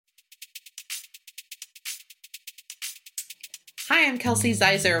Hi, I'm Kelsey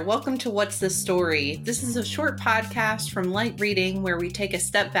Zeiser. Welcome to What's the Story? This is a short podcast from Light Reading where we take a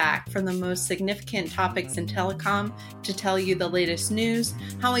step back from the most significant topics in telecom to tell you the latest news,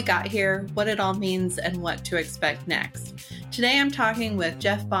 how we got here, what it all means, and what to expect next. Today I'm talking with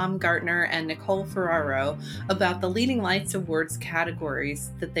Jeff Baumgartner and Nicole Ferraro about the Leading Lights Awards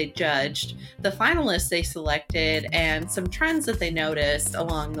categories that they judged, the finalists they selected, and some trends that they noticed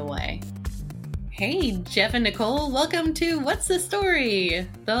along the way. Hey, Jeff and Nicole, welcome to What's the Story?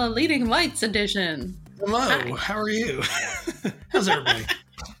 The Leading Lights edition. Hello, hi. How are you? How's everybody?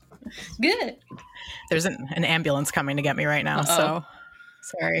 Good. There's an ambulance coming to get me right now, so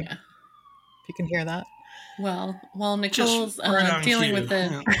sorry if you can hear that. Well, while Nicole's dealing with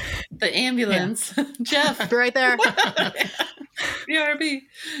the ambulance, Jeff. Be right there. BRB.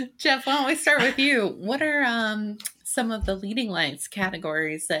 Jeff, why don't we start with you? What are some of the Leading Lights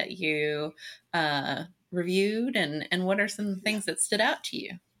categories that you reviewed, and what are some things that stood out to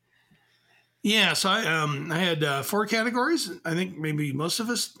you? Yeah, so I had 4 categories. I think maybe most of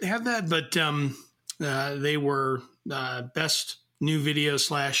us had that, but they were best new video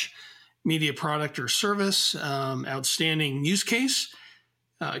 / media product or service, outstanding use case,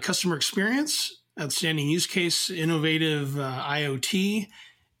 customer experience, outstanding use case, innovative IoT,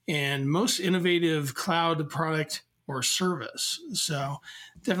 and most innovative cloud product or service. So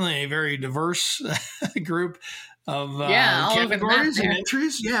definitely a very diverse group of categories and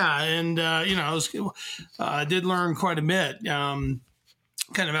entries. Yeah. And, I did learn quite a bit, kind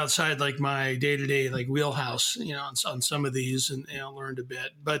of outside like my day-to-day like wheelhouse, on some of these, and learned a bit.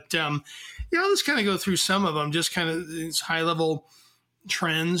 But, let's kind of go through some of them, just kind of these high-level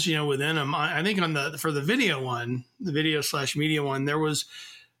trends, within them. I think for the video one, the video / media one, there was,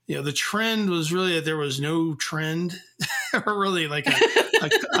 the trend was really that there was no trend or really like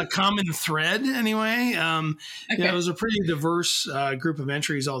a common thread anyway. It was a pretty diverse group of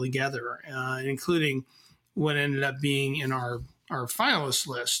entries altogether, including what ended up being in our finalist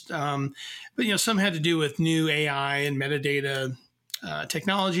list. But, some had to do with new AI and metadata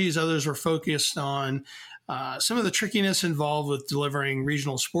technologies. Others were focused on some of the trickiness involved with delivering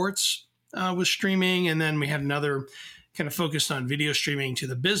regional sports with streaming. And then we had another kind of focused on video streaming to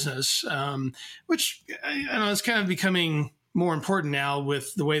the business, which I know is kind of becoming more important now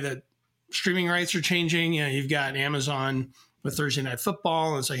with the way that streaming rights are changing. You've got Amazon with Thursday Night Football,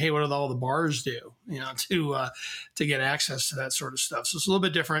 and it's like, hey, what do all the bars do, to get access to that sort of stuff? So it's a little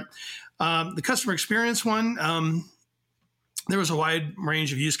bit different. The customer experience one, there was a wide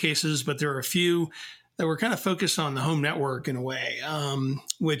range of use cases, but there were a few that were kind of focused on the home network in a way,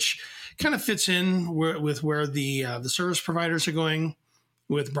 which kind of fits in with where the service providers are going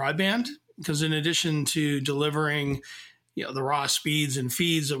with broadband. Because in addition to delivering, the raw speeds and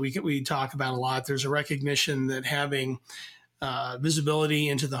feeds that we talk about a lot, there's a recognition that having visibility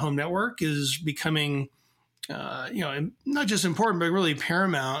into the home network is becoming, not just important, but really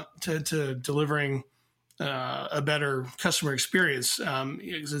paramount to delivering a better customer experience.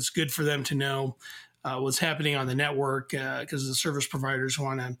 Because it's good for them to know what's happening on the network, because the service providers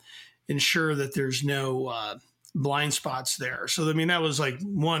want to ensure that there's no blind spots there. So, that was like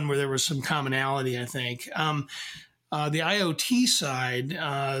one where there was some commonality, I think. The IoT side,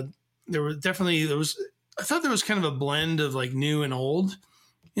 I thought there was kind of a blend of like new and old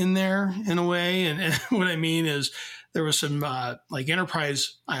in there in a way. And what I mean is there was some like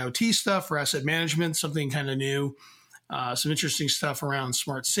enterprise IoT stuff for asset management, something kind of new, some interesting stuff around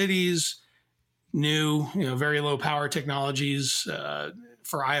smart cities, new, very low power technologies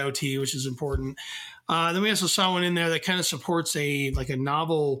for IoT, which is important. Then we also saw one in there that kind of supports a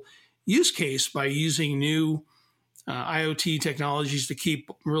novel use case by using new IoT technologies to keep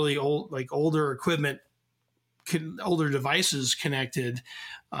really older equipment, older devices connected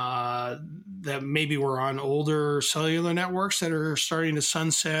that maybe were on older cellular networks that are starting to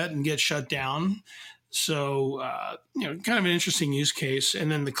sunset and get shut down. So, kind of an interesting use case.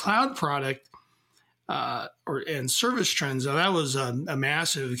 And then the cloud product and service trends. Now that was a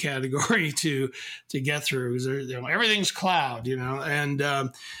massive category to get through. Everything's cloud, and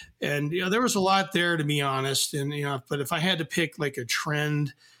there was a lot there, to be honest. And but if I had to pick like a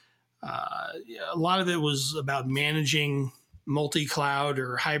trend, a lot of it was about managing multi-cloud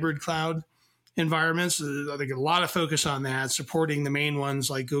or hybrid cloud environments. I think a lot of focus on that, supporting the main ones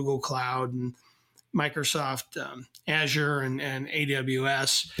like Google Cloud and Microsoft Azure and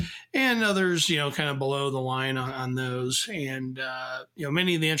AWS, and others, kind of below the line on those. And,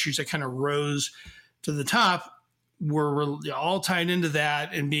 many of the entries that kind of rose to the top were all tied into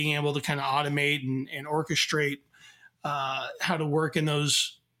that, and being able to kind of automate and orchestrate how to work in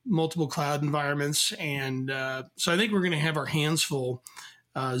those multiple cloud environments. And so I think we're going to have our hands full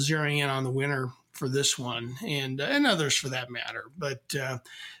zeroing in on the winner for this one and others for that matter. But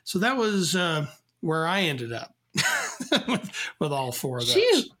so that was where I ended up with all four of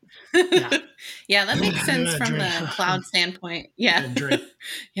those. Yeah. Yeah, that makes sense from the cloud standpoint. Yeah.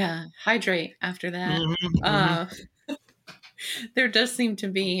 Yeah. Hydrate after that. There does seem to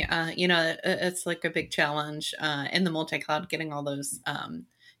be, it's like a big challenge in the multi-cloud, getting all those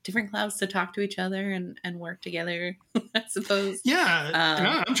different clouds to talk to each other and work together, I suppose.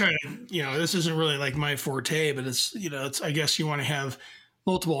 Yeah. I'm trying to, this isn't really like my forte, but it's, I guess you want to have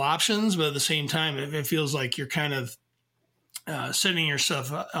multiple options, but at the same time, it feels like you're kind of setting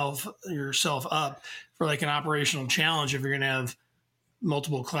yourself up for like an operational challenge if you're going to have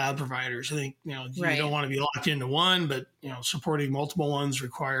multiple cloud providers. I think, you don't want to be locked into one, but, supporting multiple ones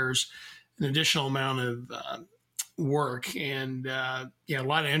requires an additional amount of work and, a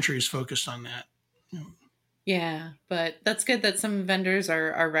lot of entries focused on that. Yeah, but that's good that some vendors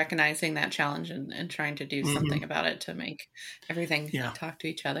are recognizing that challenge and trying to do something about it to make everything talk to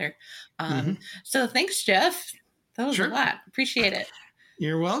each other. So thanks, Jeff. That was a lot. Appreciate it.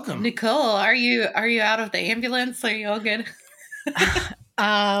 You're welcome. Nicole, are you out of the ambulance? Are you all good?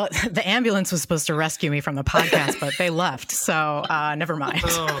 The ambulance was supposed to rescue me from the podcast, but they left. So never mind.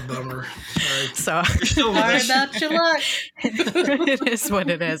 Oh, bummer. Sorry. So sorry about your luck. It is what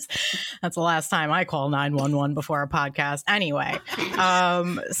it is. That's the last time I call 911 before a podcast. Anyway,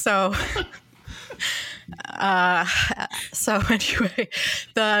 anyway,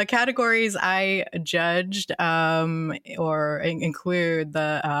 the categories I judged include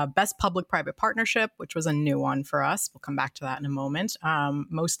the best public-private partnership, which was a new one for us. We'll come back to that in a moment.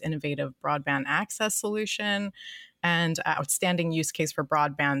 Most innovative broadband access solution, and outstanding use case for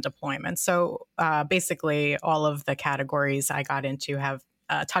broadband deployment. So basically, all of the categories I got into have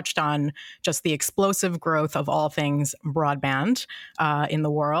touched on just the explosive growth of all things broadband in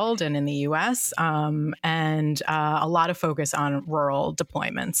the world and in the US, and a lot of focus on rural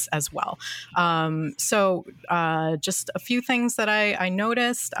deployments as well. So just a few things that I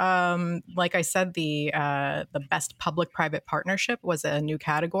noticed. Like I said, the best public-private partnership was a new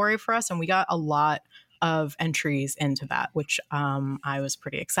category for us, and we got a lot of entries into that, which I was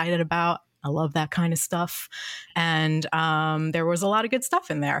pretty excited about. I love that kind of stuff. And there was a lot of good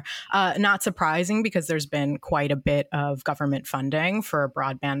stuff in there. Not surprising because there's been quite a bit of government funding for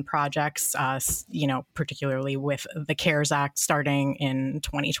broadband projects, particularly with the CARES Act starting in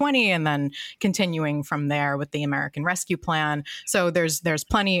 2020 and then continuing from there with the American Rescue Plan. So there's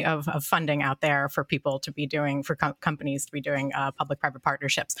plenty of funding out there for people to be doing, for companies to be doing public-private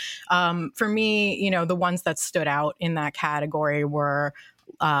partnerships. For me, the ones that stood out in that category were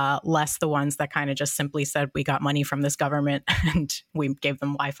less the ones that kind of just simply said, we got money from this government and we gave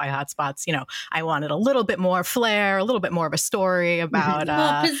them Wi-Fi hotspots. I wanted a little bit more flair, a little bit more of a story about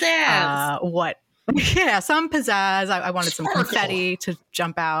what. Yeah, some pizzazz. I wanted some confetti to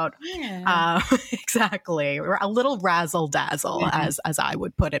jump out. Yeah. Exactly. A little razzle dazzle, as I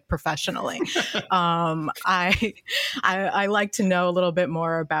would put it professionally. I like to know a little bit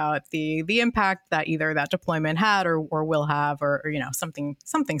more about the impact that either that deployment had or will have, or something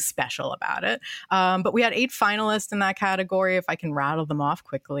special about it. But we had 8 finalists in that category. If I can rattle them off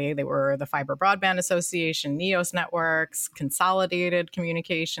quickly, they were the Fiber Broadband Association, Neos Networks, Consolidated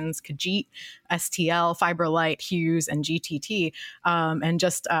Communications, Khajiit, STL, FiberLight, Hughes, and GTT. And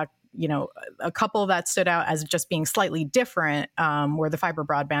just, a couple that stood out as just being slightly different were the Fiber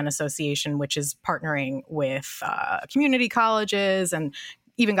Broadband Association, which is partnering with community colleges, and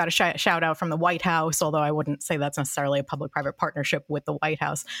even got a shout out from the White House, although I wouldn't say that's necessarily a public-private partnership with the White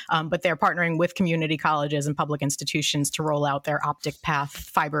House. But they're partnering with community colleges and public institutions to roll out their Optic Path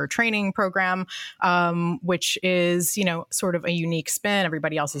fiber training program, which is, sort of a unique spin.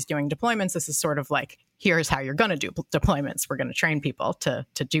 Everybody else is doing deployments. This is sort of like, here's how you're going to do deployments. We're going to train people to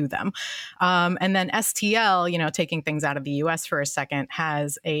do them. And then STL, taking things out of the US for a second,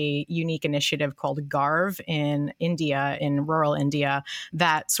 has a unique initiative called GARV in India, in rural India,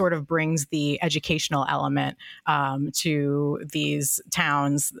 that sort of brings the educational element to these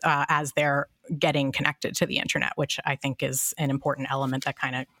towns as they're getting connected to the internet, which I think is an important element that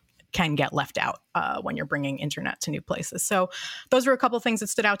kind of can get left out when you're bringing internet to new places. So those were a couple of things that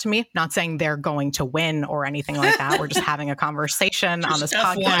stood out to me. Not saying they're going to win or anything like that. We're just having a conversin on this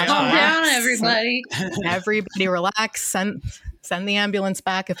podcast. Calm down, everybody. Everybody relax. Send the ambulance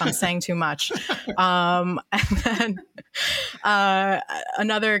back if I'm saying too much. And then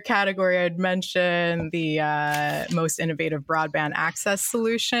another category I'd mention, the most innovative broadband access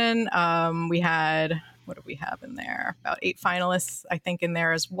solution. We had what do we have in there? About 8 finalists, I think, in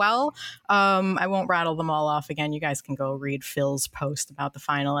there as well. I won't rattle them all off again. You guys can go read Phil's post about the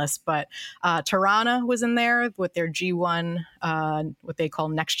finalists. But Tarana was in there with their G1, what they call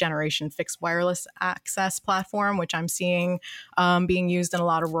next generation fixed wireless access platform, which I'm seeing being used in a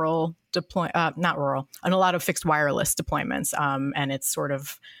lot of in a lot of fixed wireless deployments. And it's sort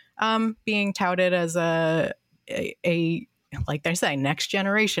of being touted as a like they say, next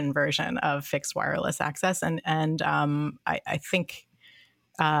generation version of fixed wireless access. And I think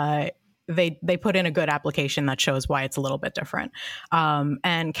they put in a good application that shows why it's a little bit different.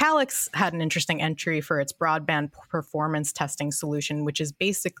 And Calix had an interesting entry for its broadband performance testing solution, which is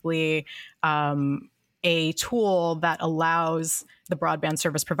basically a tool that allows the broadband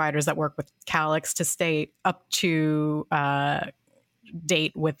service providers that work with Calix to stay up to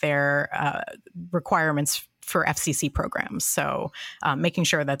date with their requirements for FCC programs. So making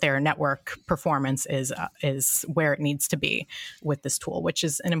sure that their network performance is where it needs to be with this tool, which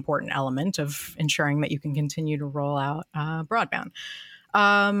is an important element of ensuring that you can continue to roll out broadband.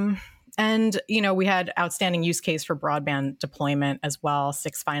 And, we had outstanding use case for broadband deployment as well,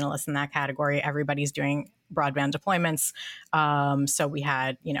 6 finalists in that category. Everybody's doing broadband deployments. So we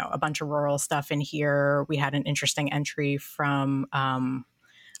had, a bunch of rural stuff in here. We had an interesting entry from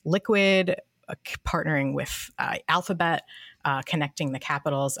Liquid, partnering with Alphabet, connecting the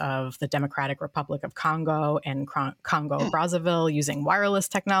capitals of the Democratic Republic of Congo and Congo-Brazzaville using wireless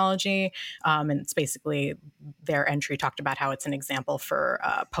technology. And it's basically their entry talked about how it's an example for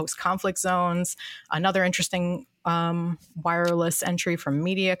post-conflict zones. Another interesting wireless entry from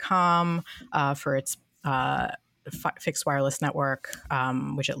Mediacom for its fixed wireless network,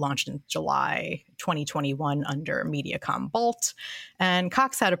 which it launched in July 2021 under Mediacom Bolt. And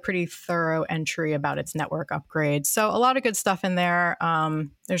Cox had a pretty thorough entry about its network upgrade. So a lot of good stuff in there.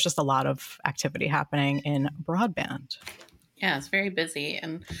 There's just a lot of activity happening in broadband. Yeah, it's very busy.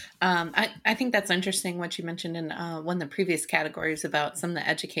 And I think that's interesting what you mentioned in one of the previous categories about some of the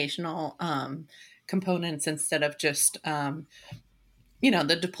educational components instead of just the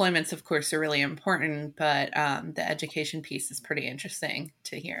deployments, of course, are really important, but the education piece is pretty interesting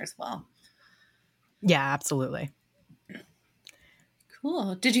to hear as well. Yeah, absolutely.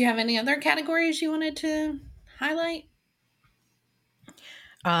 Cool. Did you have any other categories you wanted to highlight?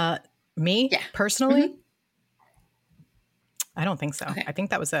 Me, personally? Mm-hmm. I don't think so. Okay. I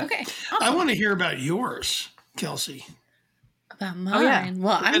think that was it. Okay. Awesome. I want to hear about yours, Kelsey. About mine. Oh, yeah.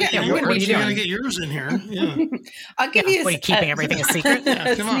 Well, I'm going to get yours in here. Yeah. I'll give you. Are you keeping everything a secret?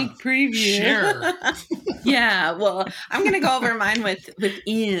 Yeah, come sneak on. Preview. Share. Yeah. Well, I'm going to go over mine with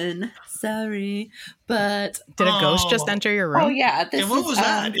Ian. Sorry, but did a ghost just enter your room? Oh yeah. What was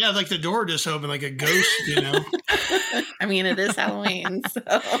that? Yeah, like the door just opened, like a ghost. I mean, it is Halloween, so.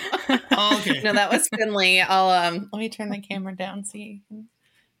 Oh, okay. No, that was Finley. I'll let me turn the camera down so you can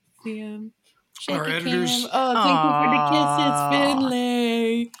see him. Our editors. Oh, thank you for the kisses,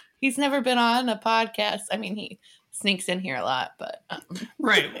 Finley. He's never been on a podcast. I mean, he sneaks in here a lot, but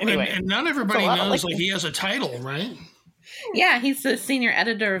right. Anyway, and not everybody knows he has a title, right? Yeah, he's the senior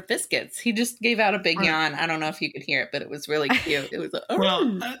editor of Biscuits. He just gave out a big yawn. I don't know if you could hear it, but it was really cute. It was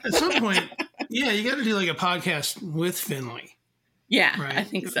well, at some point, you got to do like a podcast with Finley. Yeah, right? I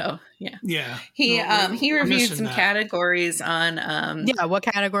think so. Yeah. Yeah. He reviewed some categories on what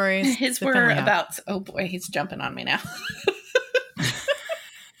categories? His were about he's jumping on me now.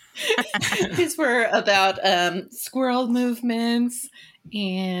 His were about squirrel movements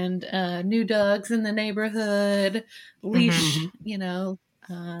and new dogs in the neighborhood, leash,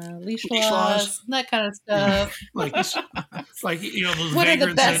 leash laws, that kind of stuff. like those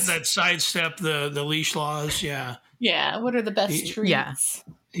vagrants that sidestep the leash laws. Yeah. Yeah. What are the best treats? Yeah.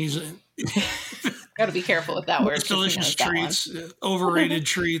 He's got to be careful with that word. Delicious treats, overrated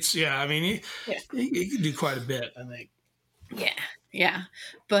treats. Yeah. I mean, he can do quite a bit, I think. Yeah. Yeah.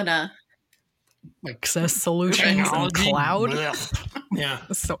 But, access solutions and cloud. Yeah.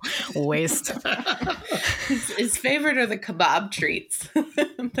 So waste. His favorite are the kebab treats.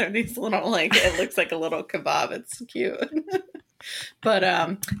 They're these little, it looks like a little kebab. It's cute. But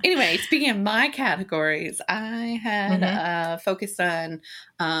anyway, speaking of my categories, I had focused on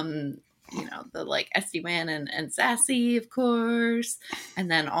the SD-WAN and SASE, of course,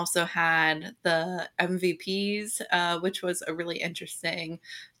 and then also had the MVPs, which was a really interesting,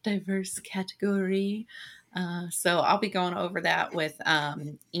 diverse category. So I'll be going over that with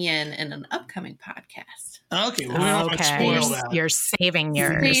Ian in an upcoming podcast. Okay, well, we don't spoil that. You're saving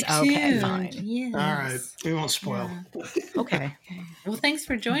yours. Stay tuned. Okay, fine. Yes. All right, we won't spoil. Yeah. Okay. Well, thanks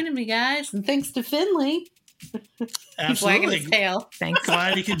for joining me, guys, and thanks to Finley. Absolutely. He's wagging his tail. Thanks.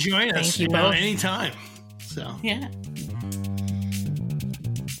 Glad he could join us. Thank you both. Anytime. So yeah.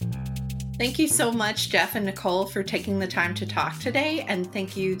 Thank you so much, Jeff and Nicole, for taking the time to talk today. And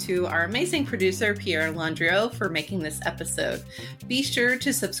thank you to our amazing producer, Pierre Landriot, for making this episode. Be sure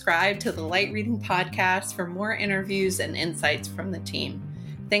to subscribe to the Light Reading Podcast for more interviews and insights from the team.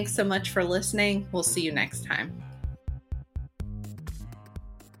 Thanks so much for listening. We'll see you next time.